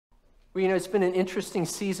Well, it's been an interesting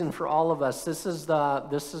season for all of us. This is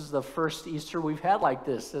the first Easter we've had like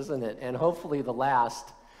this, isn't it? And hopefully the last.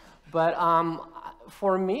 But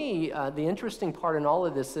for me, the interesting part in all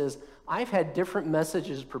of this is I've had different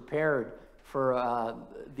messages prepared for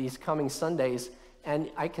these coming Sundays,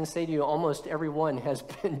 and I can say to you, almost every one has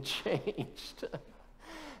been changed.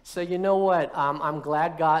 So you know what? I'm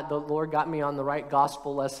glad the Lord got me on the right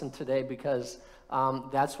gospel lesson today, because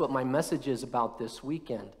that's what my message is about this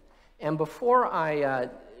weekend. And before I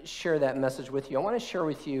share that message with you, I want to share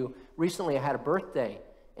with you, recently I had a birthday,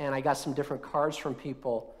 and I got some different cards from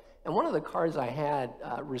people. And one of the cards I had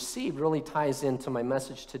received really ties into my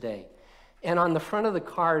message today. And on the front of the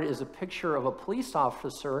card is a picture of a police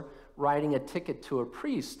officer writing a ticket to a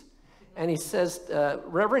priest. And he says,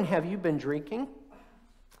 "Reverend, have you been drinking?"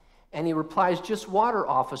 And he replies, "Just water,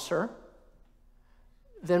 officer."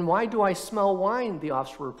 "Then why do I smell wine?" the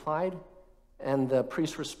officer replied. And the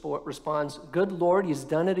priest responds, "Good Lord, he's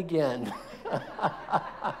done it again."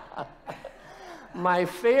 My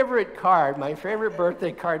favorite card, my favorite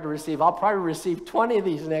birthday card to receive. I'll probably receive 20 of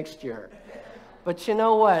these next year. But you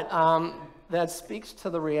know what? That speaks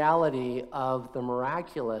to the reality of the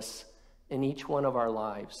miraculous in each one of our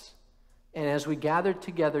lives. And as we gather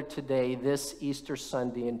together today, this Easter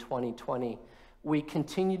Sunday in 2020, we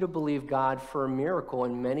continue to believe God for a miracle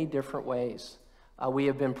in many different ways. We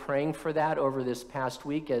have been praying for that over this past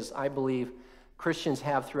week, as I believe Christians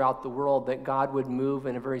have throughout the world, that God would move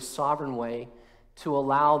in a very sovereign way to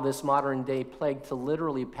allow this modern day plague to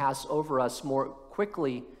literally pass over us more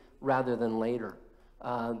quickly rather than later.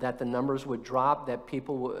 That the numbers would drop, that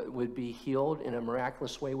people would be healed in a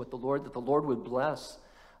miraculous way with the Lord, that the Lord would bless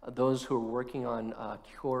those who are working on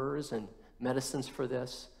cures and medicines for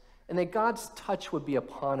this, and that God's touch would be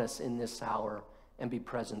upon us in this hour and be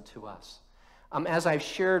present to us. As I've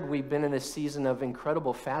shared, we've been in a season of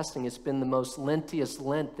incredible fasting. It's been the most Lentiest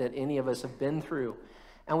Lent that any of us have been through.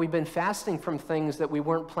 And we've been fasting from things that we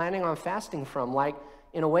weren't planning on fasting from, like,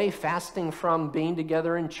 in a way, fasting from being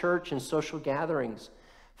together in church and social gatherings,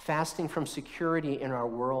 fasting from security in our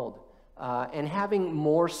world, and having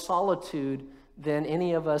more solitude than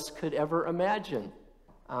any of us could ever imagine.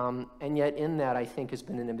 And yet in that, I think, has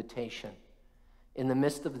been an invitation, in the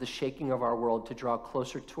midst of the shaking of our world, to draw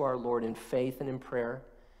closer to our Lord in faith and in prayer,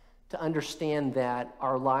 to understand that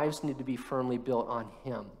our lives need to be firmly built on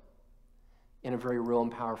Him in a very real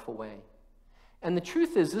and powerful way. And the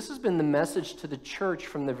truth is, this has been the message to the church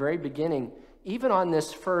from the very beginning, even on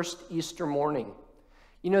this first Easter morning.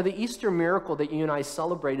 You know, the Easter miracle that you and I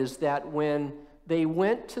celebrate is that when they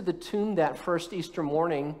went to the tomb that first Easter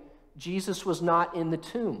morning, Jesus was not in the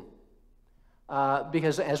tomb.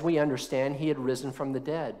 Because as we understand, He had risen from the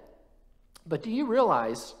dead. But do you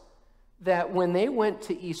realize that when they went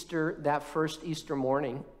to Easter, that first Easter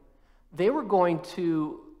morning, they were going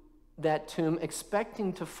to that tomb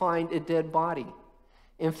expecting to find a dead body?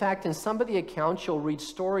 In fact, in some of the accounts, you'll read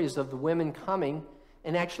stories of the women coming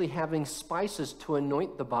and actually having spices to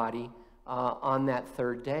anoint the body on that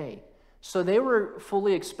third day. So they were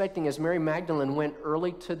fully expecting, as Mary Magdalene went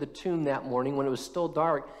early to the tomb that morning when it was still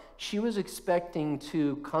dark, she was expecting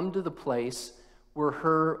to come to the place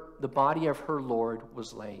where the body of her Lord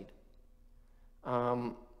was laid.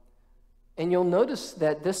 And you'll notice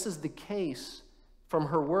that this is the case from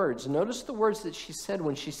her words. Notice the words that she said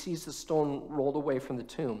when she sees the stone rolled away from the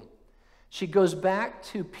tomb. She goes back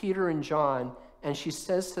to Peter and John, and she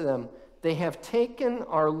says to them, "They have taken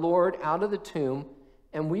our Lord out of the tomb,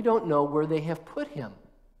 and we don't know where they have put Him."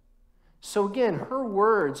 So again, her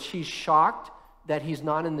words, she's shocked that He's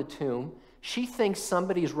not in the tomb. She thinks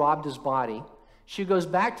somebody's robbed His body. She goes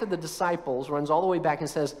back to the disciples, runs all the way back and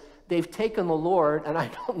says, "They've taken the Lord, and I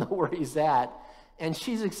don't know where He's at." And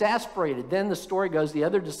she's exasperated. Then the story goes, the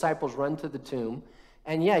other disciples run to the tomb,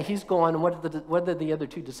 and yeah, He's gone. And what did the other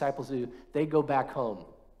two disciples do? They go back home.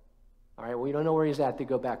 All right, we don't know where He's at. They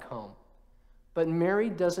go back home. But Mary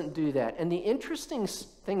doesn't do that. And the interesting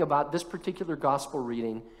thing about this particular gospel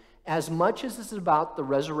reading, as much as this is about the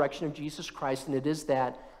resurrection of Jesus Christ, and it is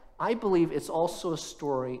that, I believe it's also a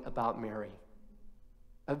story about Mary.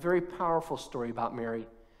 A very powerful story about Mary.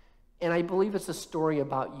 And I believe it's a story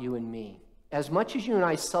about you and me. As much as you and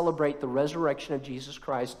I celebrate the resurrection of Jesus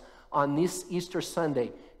Christ on this Easter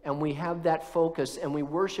Sunday, and we have that focus, and we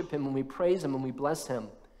worship Him, and we praise Him, and we bless Him,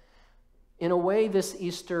 in a way, this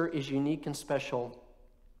Easter is unique and special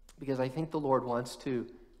because I think the Lord wants to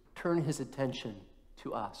turn His attention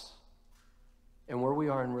to us and where we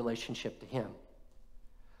are in relationship to Him.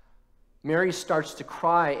 Mary starts to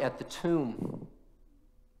cry at the tomb.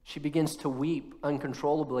 She begins to weep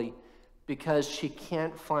uncontrollably because she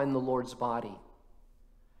can't find the Lord's body.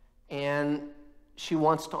 and she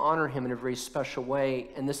wants to honor him in a very special way,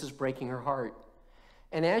 and this is breaking her heart.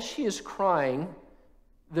 And as she is crying,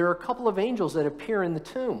 there are a couple of angels that appear in the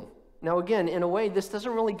tomb. Now again, in a way, this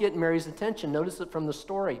doesn't really get Mary's attention. Notice it from the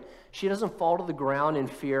story. She doesn't fall to the ground in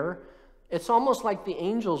fear. It's almost like the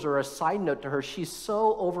angels are a side note to her. She's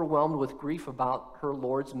so overwhelmed with grief about her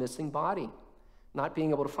Lord's missing body, not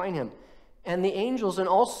being able to find him. And the angels, and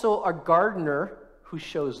also a gardener who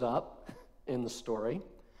shows up in the story,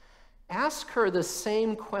 ask her the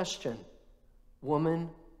same question: "Woman,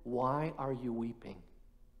 why are you weeping?"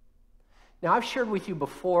 Now, I've shared with you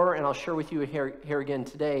before, and I'll share with you here again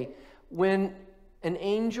today, when an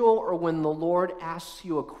angel or when the Lord asks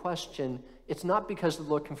you a question, it's not because they're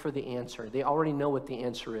looking for the answer. They already know what the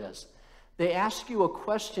answer is. They ask you a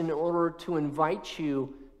question in order to invite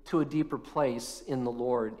you to a deeper place in the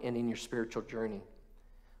Lord and in your spiritual journey.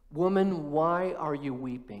 "Woman, why are you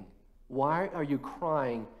weeping? Why are you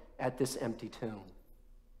crying at this empty tomb?"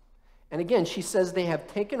 And again, she says, "They have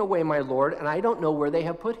taken away my Lord, and I don't know where they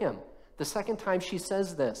have put him." The second time she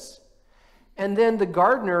says this. And then the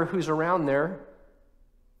gardener who's around there,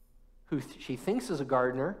 who she thinks is a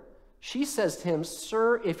gardener, she says to him,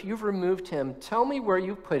 "Sir, if you've removed him, tell me where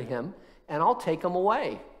you've put him, and I'll take him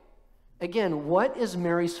away." Again, what is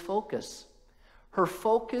Mary's focus? Her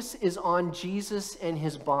focus is on Jesus and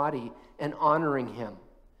his body and honoring him,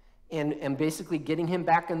 and basically getting him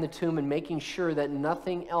back in the tomb and making sure that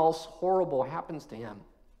nothing else horrible happens to him.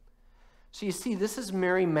 So you see, this is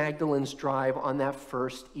Mary Magdalene's drive on that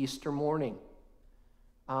first Easter morning.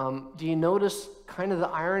 Do you notice kind of the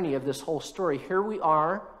irony of this whole story? Here we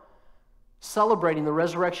are celebrating the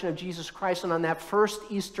resurrection of Jesus Christ, and on that first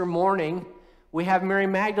Easter morning, we have Mary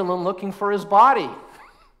Magdalene looking for his body.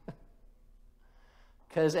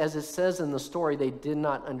 Because as it says in the story, they did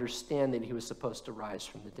not understand that he was supposed to rise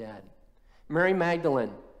from the dead. Mary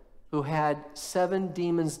Magdalene, who had 7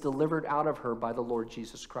 demons delivered out of her by the Lord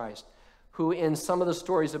Jesus Christ, who in some of the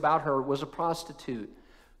stories about her was a prostitute,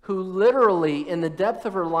 who literally in the depth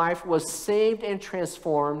of her life was saved and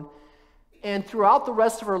transformed, and throughout the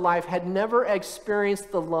rest of her life had never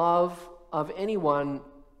experienced the love of anyone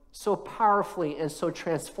so powerfully and so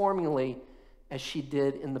transformingly as she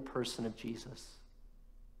did in the person of Jesus.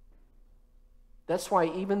 That's why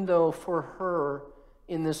even though for her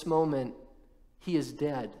in this moment he is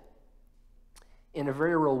dead, in a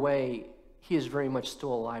very real way, he is very much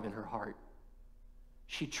still alive in her heart.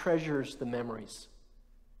 She treasures the memories.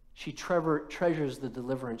 She treasures the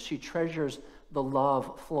deliverance. She treasures the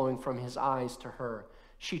love flowing from his eyes to her.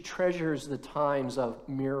 She treasures the times of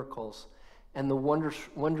miracles and the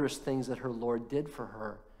wondrous things that her Lord did for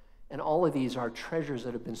her. And all of these are treasures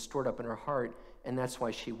that have been stored up in her heart, and that's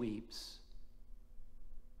why she weeps.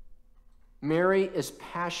 Mary is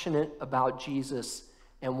passionate about Jesus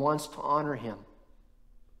and wants to honor him.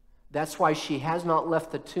 That's why she has not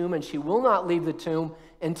left the tomb, and she will not leave the tomb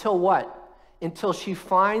until what? Until she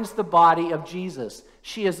finds the body of Jesus.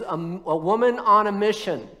 She is a woman on a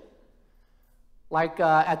mission. Like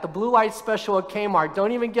at the blue light special at Kmart,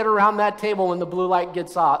 don't even get around that table when the blue light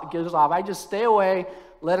gives off. I just stay away,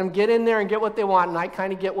 let them get in there and get what they want, and I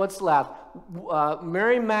kind of get what's left.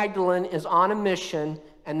 Mary Magdalene is on a mission,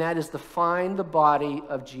 and that is to find the body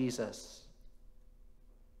of Jesus.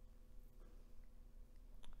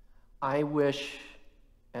 I wish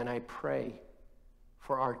and I pray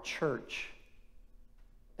for our church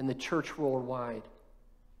and the church worldwide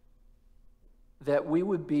that we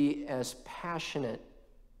would be as passionate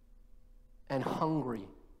and hungry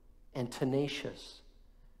and tenacious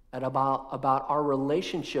about our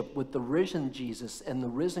relationship with the risen Jesus and the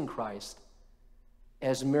risen Christ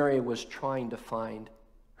as Mary was trying to find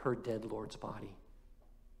her dead Lord's body.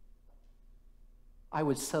 I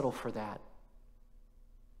would settle for that.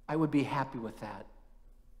 I would be happy with that.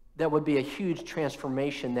 That would be a huge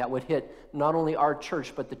transformation that would hit not only our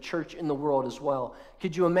church, but the church in the world as well.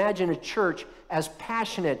 Could you imagine a church as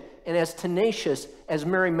passionate and as tenacious as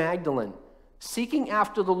Mary Magdalene, seeking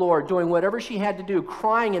after the Lord, doing whatever she had to do,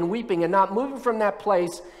 crying and weeping and not moving from that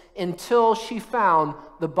place until she found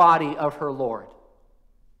the body of her Lord?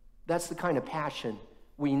 That's the kind of passion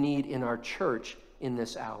we need in our church in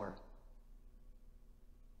this hour.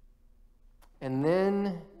 And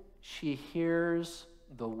then she hears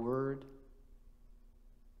the word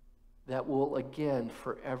that will again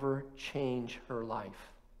forever change her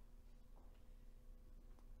life.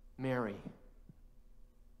 Mary.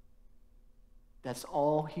 That's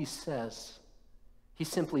all he says. He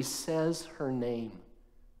simply says her name,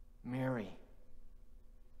 Mary.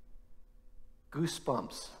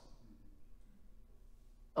 Goosebumps.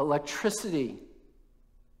 Electricity.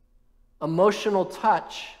 Emotional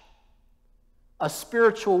touch. a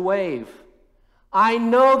spiritual wave. I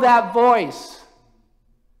know that voice.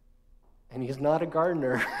 And he's not a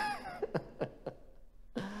gardener.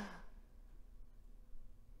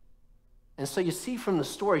 And so you see from the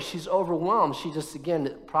story, she's overwhelmed. She just,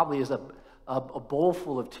 again, probably is a bowl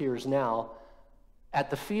full of tears now at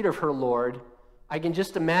the feet of her Lord. I can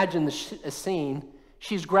just imagine the scene.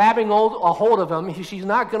 She's grabbing a hold of him. She's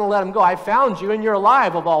not going to let him go. I found you and you're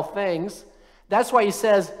alive, of all things. That's why he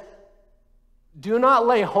says, do not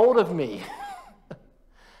lay hold of me,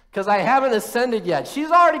 because I haven't ascended yet. She's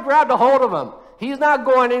already grabbed a hold of him. He's not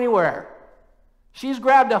going anywhere. She's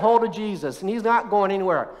grabbed a hold of Jesus, and he's not going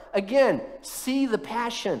anywhere. Again, see the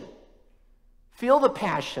passion. Feel the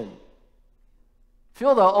passion.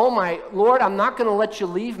 Feel the, oh my Lord, I'm not going to let you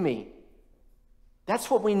leave me. That's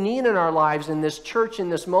what we need in our lives, in this church, in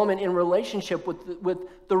this moment, in relationship with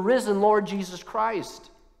the risen Lord Jesus Christ.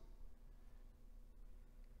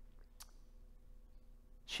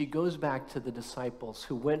 She goes back to the disciples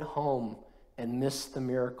who went home and missed the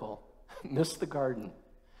miracle, missed the garden.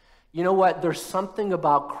 You know what? There's something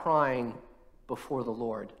about crying before the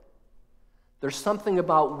Lord. There's something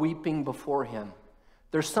about weeping before him.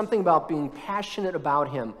 There's something about being passionate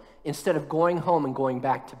about him instead of going home and going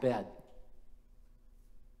back to bed,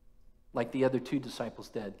 like the other two disciples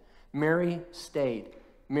did. Mary stayed.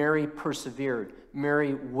 Mary persevered.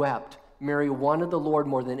 Mary wept. Mary wanted the Lord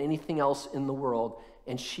more than anything else in the world,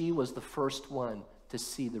 and she was the first one to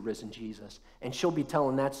see the risen Jesus. And she'll be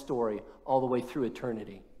telling that story all the way through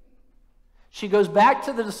eternity. She goes back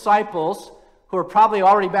to the disciples, who are probably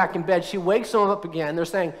already back in bed. She wakes them up again. They're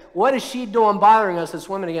saying, what is she doing bothering us, this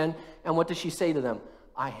woman again? And what does she say to them?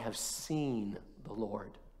 I have seen the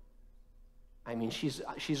Lord. I mean, she's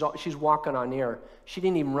walking on air. She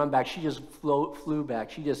didn't even run back. She just flew back.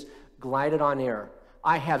 She just glided on air.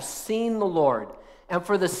 I have seen the Lord. And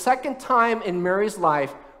for the second time in Mary's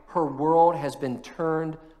life, her world has been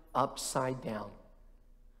turned upside down.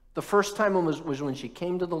 The first time was when she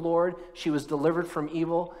came to the Lord. She was delivered from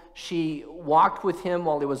evil. She walked with him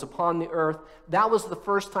while he was upon the earth. That was the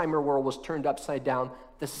first time her world was turned upside down.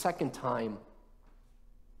 The second time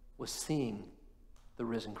was seeing the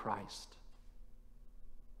risen Christ.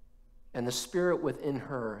 And the Spirit within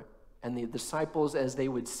her and the disciples, as they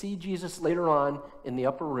would see Jesus later on in the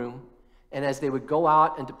upper room, and as they would go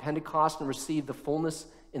out into Pentecost and receive the fullness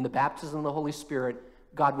in the baptism of the Holy Spirit,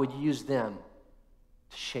 God would use them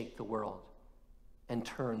to shake the world and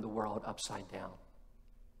turn the world upside down.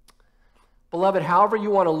 Beloved, however you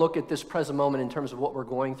want to look at this present moment in terms of what we're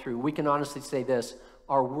going through, we can honestly say this: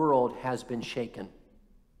 our world has been shaken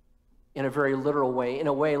in a very literal way, in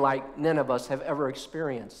a way like none of us have ever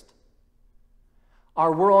experienced.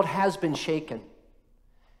 Our world has been shaken.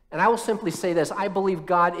 And I will simply say this: I believe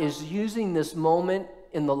God is using this moment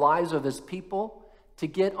in the lives of his people to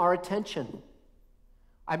get our attention.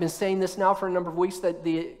 I've been saying this now for a number of weeks,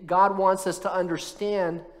 that God wants us to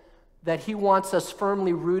understand that he wants us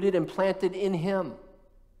firmly rooted and planted in him.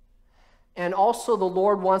 And also the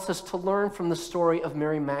Lord wants us to learn from the story of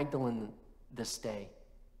Mary Magdalene this day.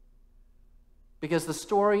 Because the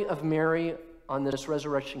story of Mary on this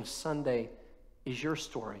Resurrection Sunday is your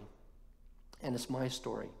story, and it's my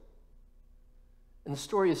story. And the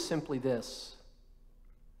story is simply this: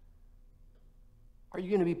 are you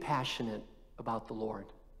going to be passionate about the Lord?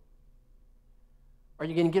 Are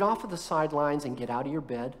you going to get off of the sidelines and get out of your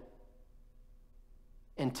bed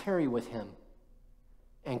and tarry with him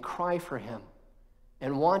and cry for him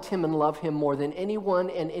and want him and love him more than anyone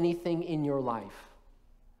and anything in your life?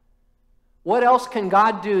 What else can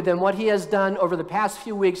God do than what he has done over the past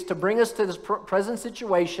few weeks to bring us to this present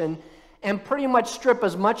situation and pretty much strip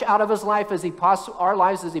as much out of his life as our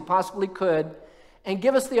lives as he possibly could, and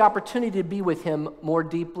give us the opportunity to be with him more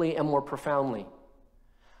deeply and more profoundly?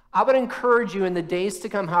 I would encourage you in the days to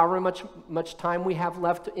come, however much time we have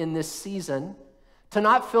left in this season, to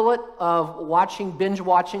not fill it of binge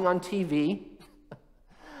watching on TV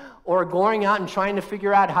or going out and trying to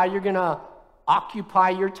figure out how you're going to occupy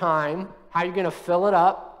your time, how you're going to fill it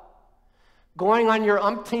up, going on your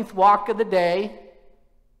umpteenth walk of the day.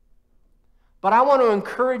 But I want to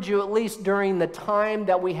encourage you, at least during the time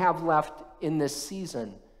that we have left in this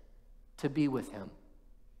season, to be with him.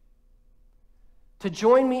 To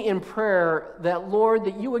join me in prayer that, Lord,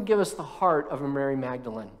 that you would give us the heart of a Mary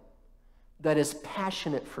Magdalene that is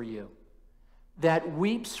passionate for you, that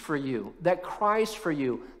weeps for you, that cries for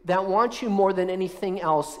you, that wants you more than anything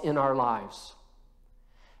else in our lives.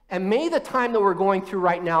 And may the time that we're going through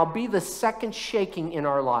right now be the second shaking in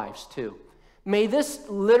our lives too. May this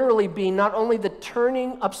literally be not only the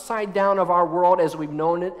turning upside down of our world as we've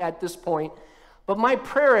known it at this point, But my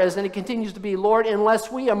prayer is, and it continues to be, Lord,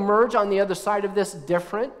 unless we emerge on the other side of this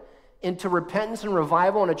different, into repentance and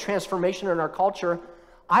revival and a transformation in our culture,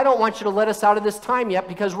 I don't want you to let us out of this time yet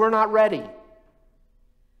because we're not ready.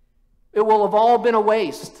 It will have all been a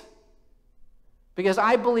waste. Because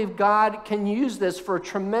I believe God can use this for a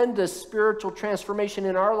tremendous spiritual transformation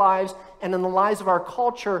in our lives and in the lives of our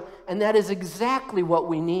culture, and that is exactly what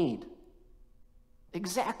we need.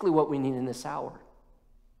 Exactly what we need in this hour.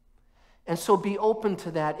 And so be open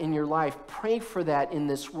to that in your life. Pray for that in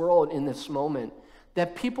this world, in this moment.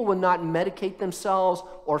 That people would not medicate themselves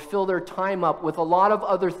or fill their time up with a lot of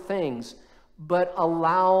other things, but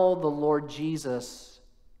allow the Lord Jesus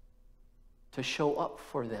to show up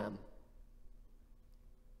for them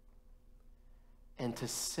and to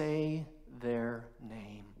say their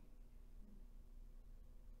name.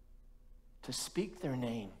 To speak their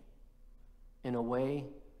name in a way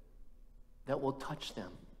that will touch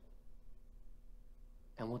them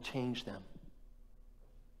and will change them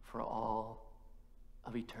for all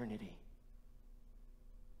of eternity.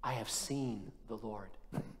 I have seen the Lord.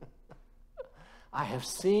 I have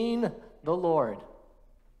seen the Lord.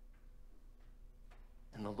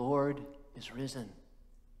 And the Lord is risen.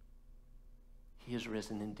 He is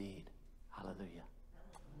risen indeed. Hallelujah.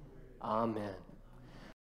 Amen.